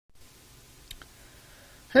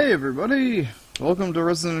Hey everybody! Welcome to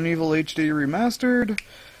Resident Evil HD Remastered.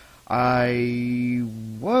 I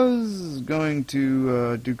was going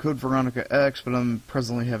to do Code Veronica X, but I'm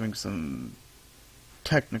presently having some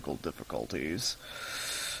technical difficulties.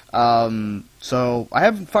 So I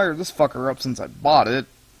haven't fired this fucker up since I bought it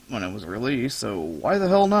when it was released, so why the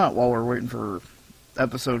hell not while we're waiting for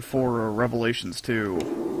Episode 4 of Revelations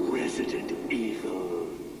 2. Resident Evil.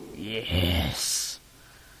 Yes!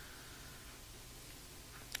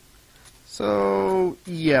 So,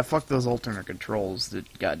 yeah, fuck those alternate controls,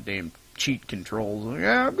 that goddamn cheat controls. Like,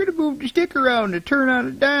 I'm gonna move the stick around to turn on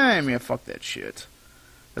a dime. Yeah, fuck that shit.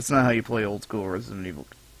 That's not how you play old school Resident Evil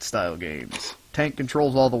style games. Tank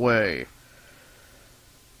controls all the way.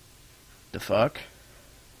 The fuck?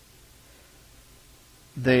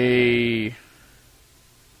 They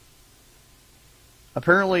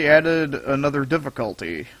apparently added another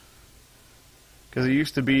difficulty. Because it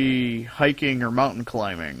used to be hiking or mountain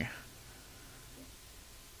climbing.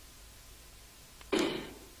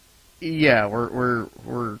 Yeah,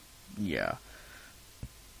 yeah.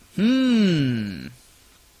 Do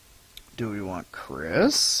we want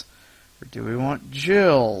Chris? Or do we want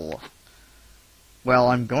Jill? Well,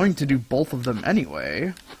 I'm going to do both of them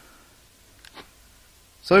anyway.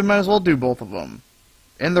 So we might as well do both of them.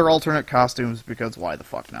 In their alternate costumes, because why the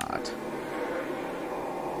fuck not?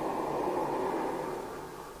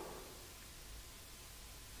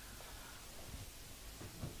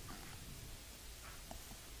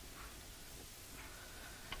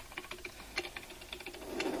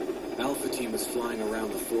 Is flying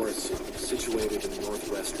around the forest situated in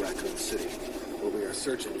northwest Raccoon City, where we are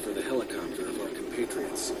searching for the helicopter of our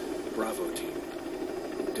compatriots, the Bravo team,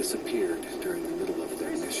 who disappeared during the middle of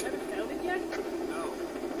their mission. No,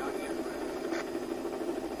 not yet.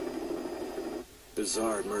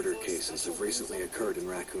 Bizarre murder cases have recently occurred in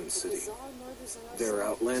Raccoon City. There are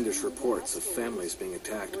outlandish reports of families being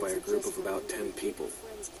attacked by a group of about 10 people.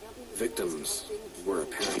 Victims were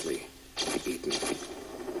apparently eaten.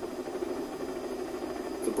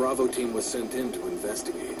 The Bravo team was sent in to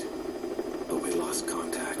investigate, but we lost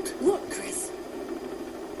contact. Look, Chris.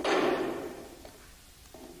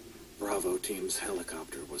 Bravo team's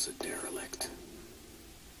helicopter was a derelict.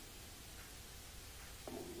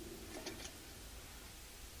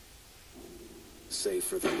 Save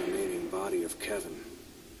for the remaining body of Kevin.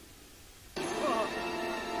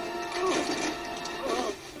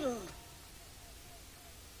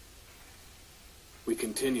 We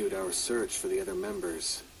continued our search for the other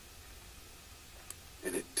members,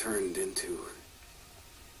 and it turned into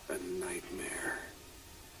a nightmare.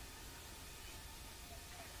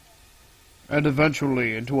 And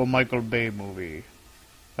eventually into a Michael Bay movie.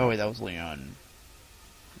 Oh wait, that was Leon.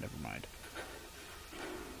 Never mind.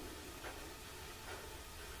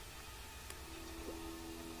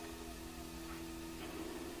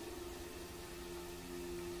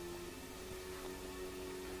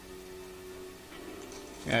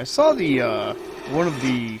 Yeah, I saw the, I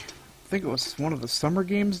think it was one of the Summer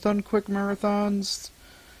Games Done Quick Marathons.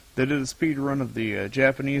 They did a speed run of the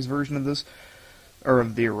Japanese version of this, or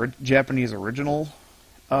of the Japanese original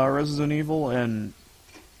Resident Evil, and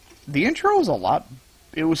the intro was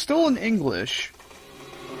it was still in English,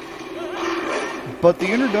 but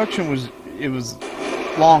the introduction was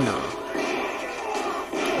longer.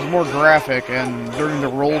 It was more graphic, and during the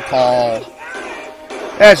roll call,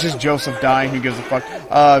 it's just Joseph dying, who gives a fuck.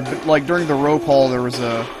 But like during the roll call, there was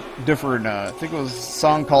a different, I think it was a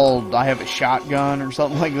song called I Have a Shotgun or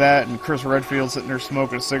something like that, and Chris Redfield sitting there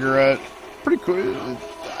smoking a cigarette. Pretty cool.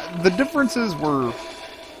 The differences were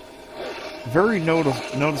very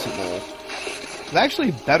noticeable. It's actually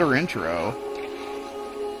a better intro.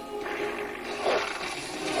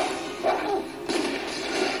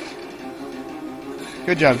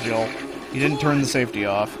 Good job, Jill. You didn't turn the safety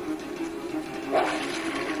off.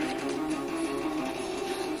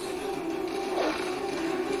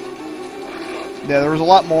 Yeah, there was a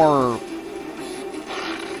lot more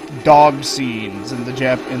dog scenes in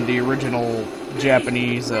the original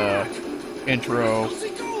Japanese intro.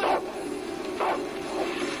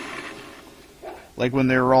 Like when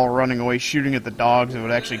they were all running away shooting at the dogs, it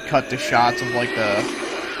would actually cut to shots of like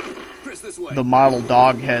the model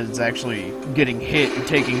dog heads actually getting hit and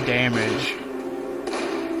taking damage.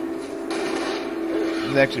 It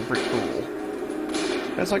was actually pretty cool.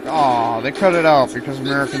 It's like, aw, they cut it out because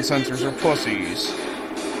American censors are pussies.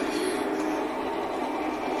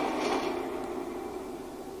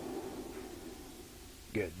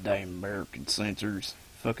 Goddamn American censors.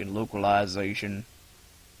 Fucking localization.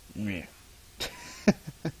 Yeah.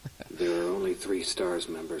 There are only 3 STARS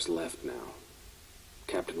members left now.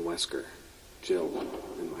 Captain Wesker, Jill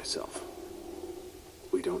and myself.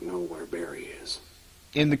 We don't know where Barry is.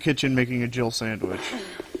 In the kitchen making a Jill sandwich.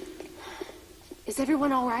 Is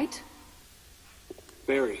everyone all right?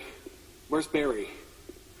 Barry. Where's Barry?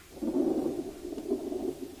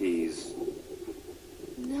 He's...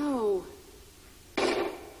 No.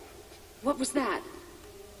 What was that?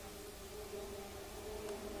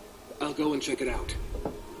 I'll go and check it out.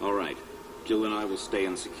 All right. Jill and I will stay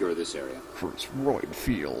and secure this area. Chris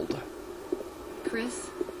Roydfield. Chris?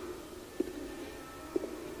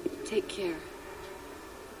 Take care.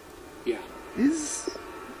 Yeah.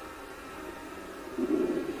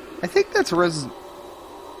 I think that's Resident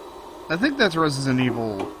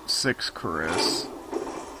Evil 6 Chris.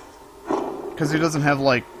 Because he doesn't have,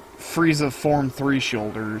 like, Frieza Form 3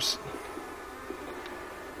 shoulders.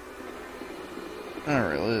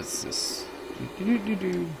 Alright, let's just...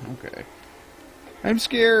 Okay. I'm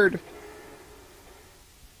scared!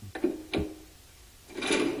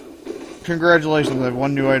 Congratulations, I have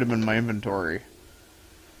one new item in my inventory.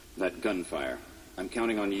 That gunfire. I'm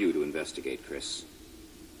counting on you to investigate, Chris.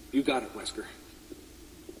 You got it, Wesker.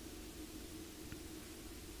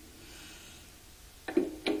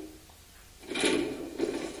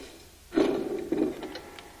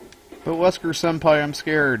 But Wesker Senpai, I'm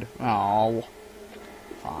scared. Oh,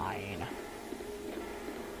 fine.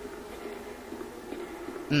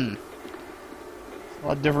 A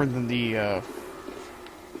lot different than the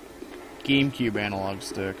Gamecube analog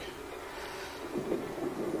stick.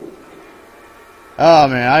 Oh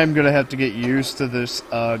man, I'm gonna have to get used to this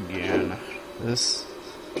again.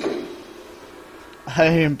 I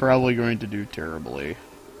am probably going to do terribly.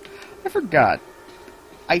 I forgot.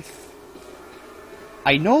 I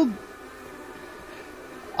know...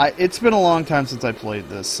 it's been a long time since I played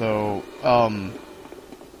this, so,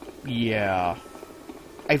 yeah.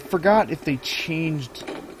 I forgot if they changed...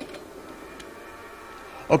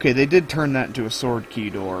 Okay, they did turn that into a sword key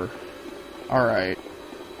door. Alright.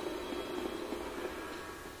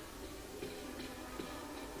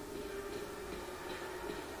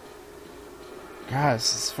 God,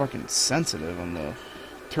 this is fucking sensitive on the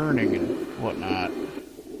turning and whatnot.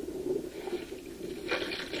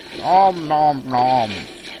 Nom nom nom.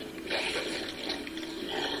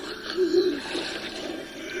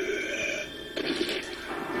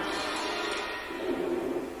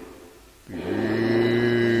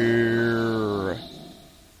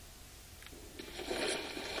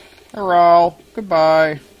 Hello.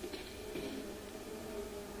 Goodbye.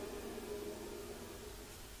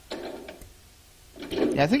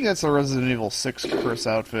 Yeah, I think that's the Resident Evil 6 Chris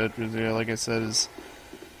outfit, because, yeah, like I said,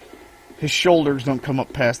 his shoulders don't come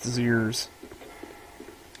up past his ears.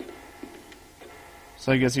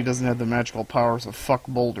 So I guess he doesn't have the magical powers of fuck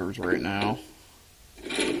boulders right now.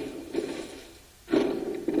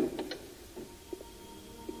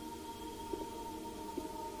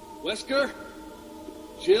 Wesker?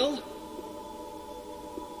 Jill?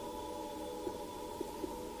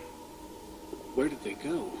 Where did they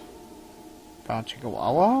go?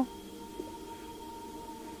 Panchikawawa?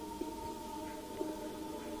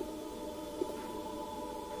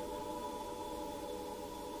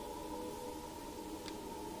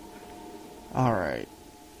 Alright.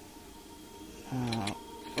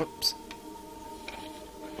 Whoops.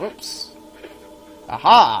 Whoops.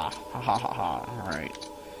 Aha! Ha ha ha ha. Alright.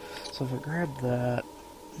 So if I grab that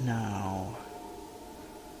now...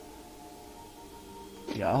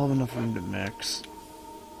 Yeah, I'll have enough room to mix.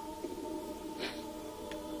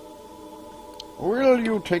 Will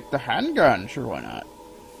you take the handgun? Sure, why not?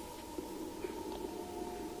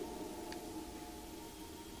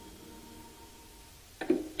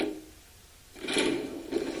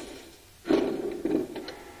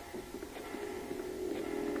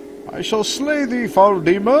 I shall slay thee, foul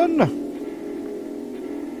demon!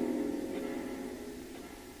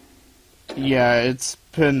 Yeah, it's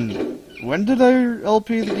been... When did I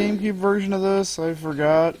LP the GameCube version of this? I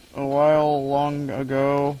forgot. A while long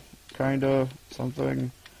ago. Kinda.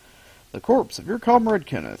 Something. The corpse of your comrade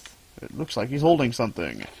Kenneth. It looks like he's holding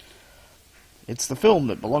something. It's the film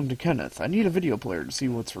that belonged to Kenneth. I need a video player to see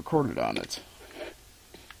what's recorded on it.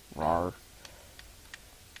 Rawr.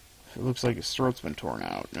 It looks like his throat's been torn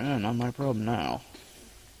out. Not my problem now.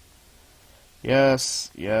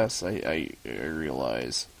 Yes, I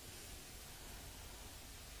realize.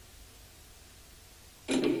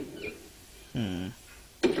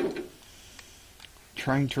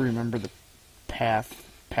 Trying to remember the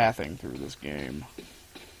pathing through this game.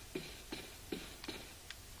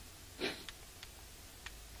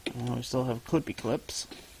 Oh, we still have clippy clips.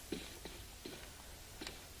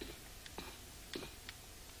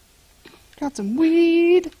 Got some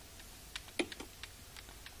weed.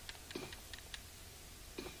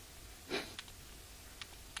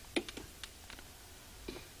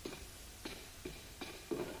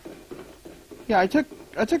 Yeah, I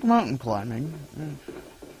took mountain climbing.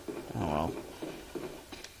 Oh well.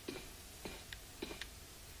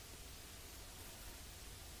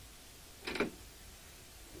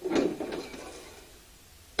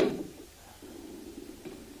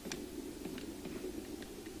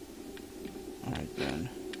 Alright then.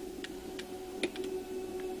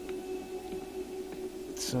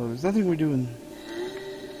 So there's nothing we do in...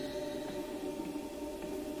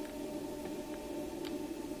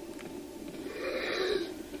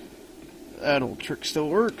 That old trick still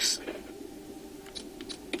works.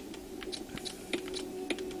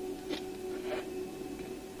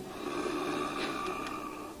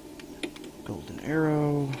 Golden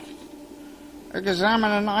arrow.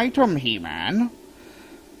 Examine an item, He-Man.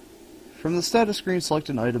 From the status screen, select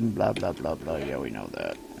an item, blah blah blah blah. Yeah, we know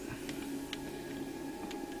that.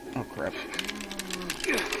 Oh crap.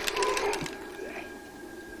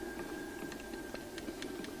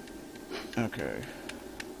 Okay.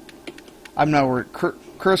 I'm not worried.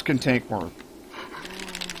 Chris can take more.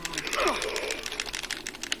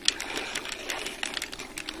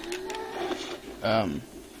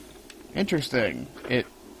 Interesting. It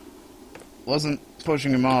wasn't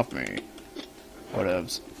pushing him off me.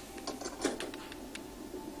 Whatevs.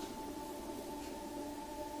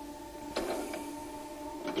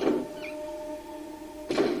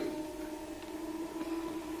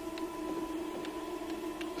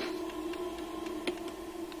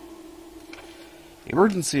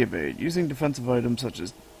 Emergency evade. Using defensive items such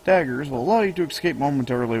as daggers will allow you to escape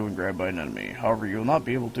momentarily when grabbed by an enemy. However, you will not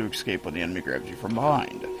be able to escape when the enemy grabs you from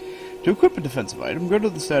behind. To equip a defensive item, go to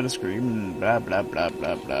the status screen and blah blah blah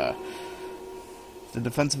blah blah. The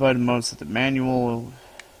defensive item mode set to manual.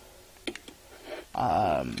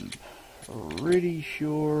 Pretty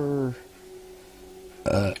sure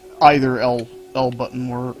either L button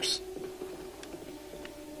works.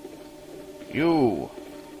 You.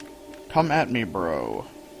 Come at me, bro.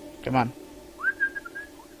 Come on.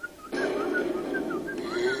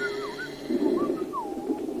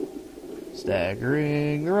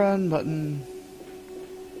 Staggering the run button.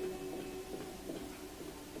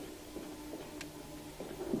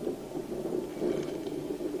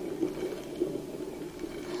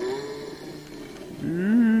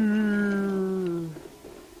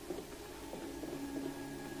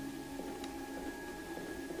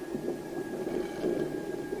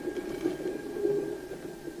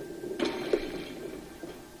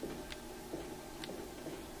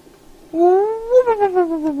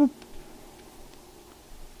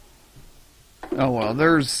 Oh well,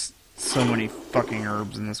 there's so many fucking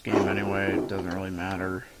herbs in this game anyway, it doesn't really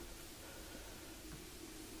matter.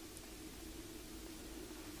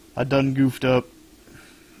 I done goofed up.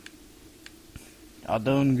 I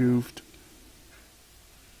done goofed.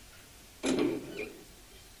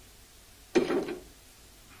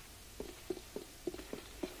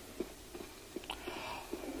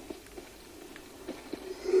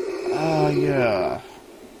 Yeah.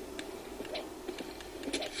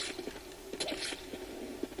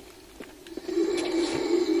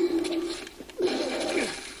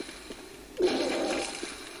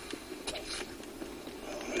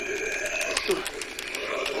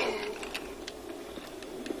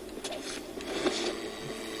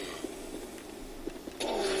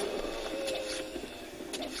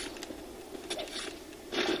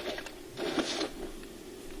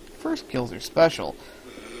 First kills are special.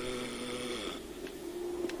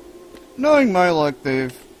 Knowing my luck,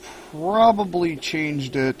 they've probably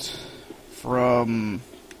changed it from...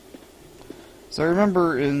 So I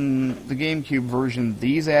remember in the GameCube version,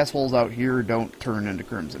 these assholes out here don't turn into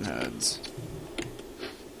Crimson Heads.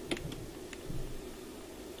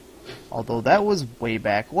 Although that was way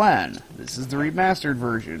back when. This is the remastered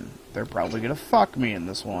version. They're probably gonna fuck me in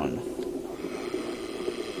this one.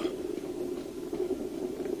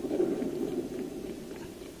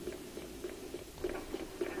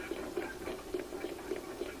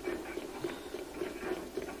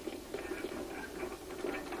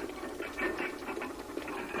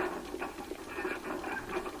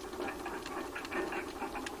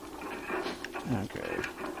 Okay.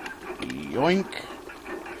 Yoink.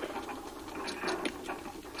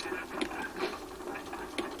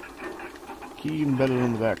 Key embedded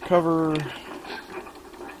in the back cover.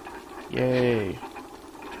 Yay.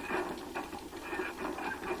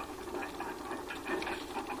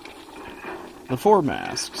 The four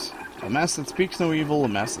masks. A mask that speaks no evil, a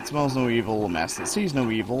mask that smells no evil, a mask that sees no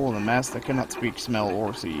evil, and a mask that cannot speak, smell,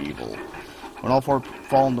 or see evil. When all four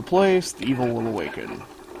fall into place, the evil will awaken.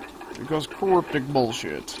 Because cryptic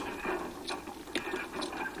bullshit.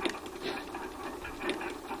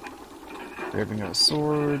 Grabbing a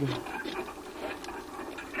sword.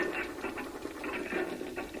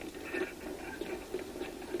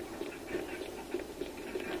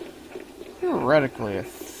 theoretically, I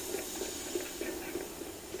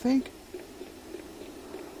think...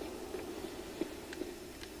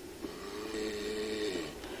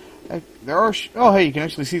 There are... oh, hey, you can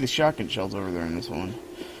actually see the shotgun shells over there in this one.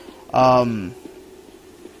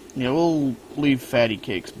 Yeah, we'll leave fatty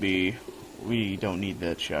cakes be. We don't need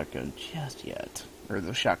that shotgun just yet. Or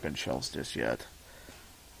the shotgun shells just yet.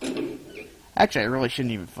 Actually, I really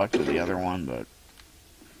shouldn't even fuck with the other one, but...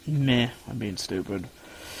 meh, I'm being stupid.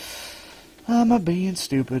 I'm being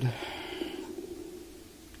stupid.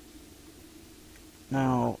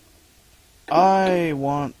 Now, I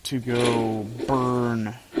want to go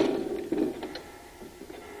burn...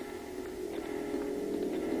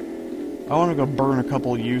 I want to go burn a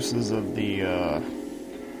couple uses of the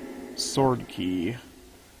sword key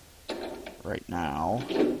right now.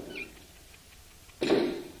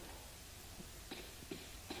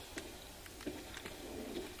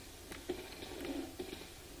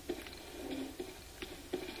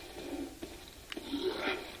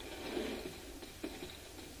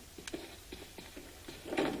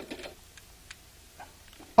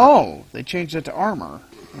 Oh, they changed it to armor.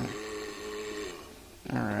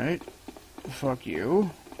 Alright. Fuck you.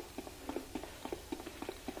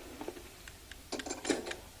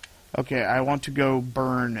 Okay, I want to go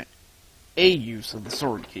burn a use of the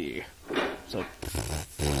sword key. So...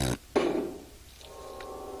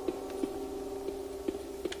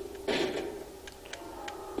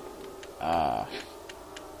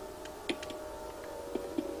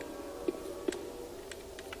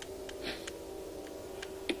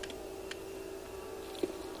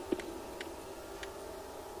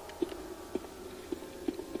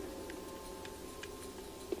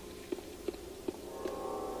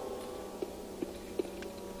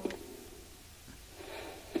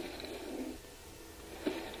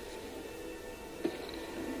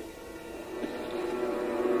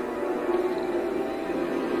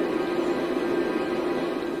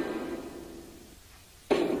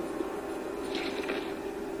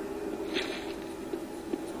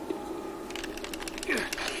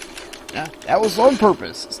 yeah, that was on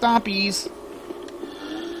purpose. Stompies.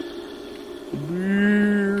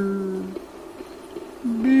 Beer.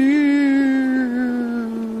 Beer.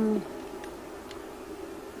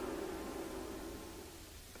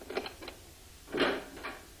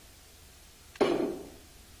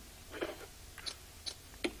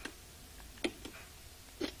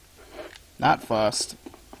 Not fussed.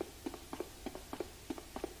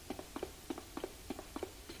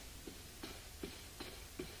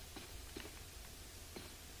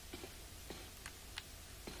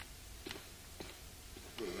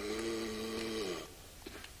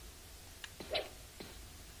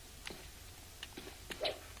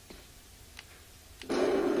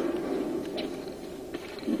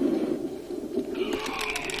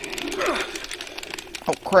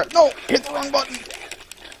 Oh crap, no! Hit the wrong button!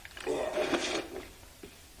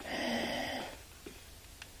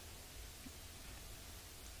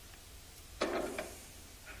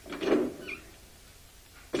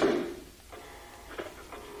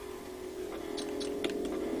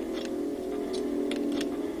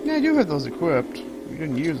 Yeah, I do have those equipped. We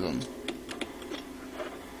didn't use them.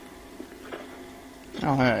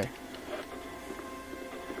 Oh, hey.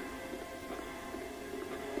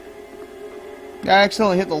 Yeah, I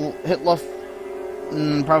accidentally hit left.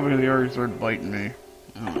 Probably they already started biting me.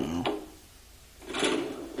 I don't know.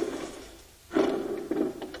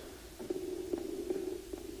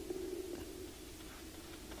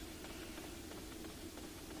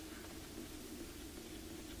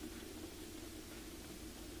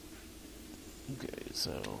 Okay,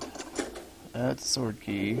 so that's sword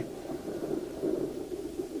key.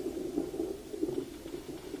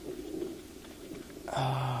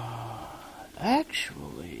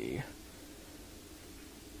 Actually,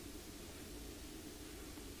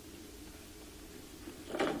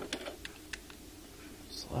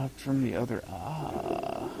 select from the other.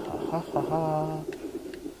 Ha ha ha ha.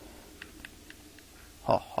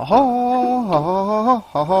 Ha ha ha ha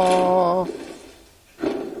ha ha.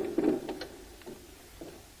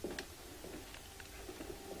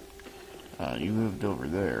 You moved over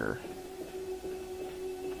there.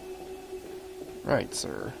 Right,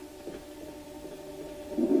 sir.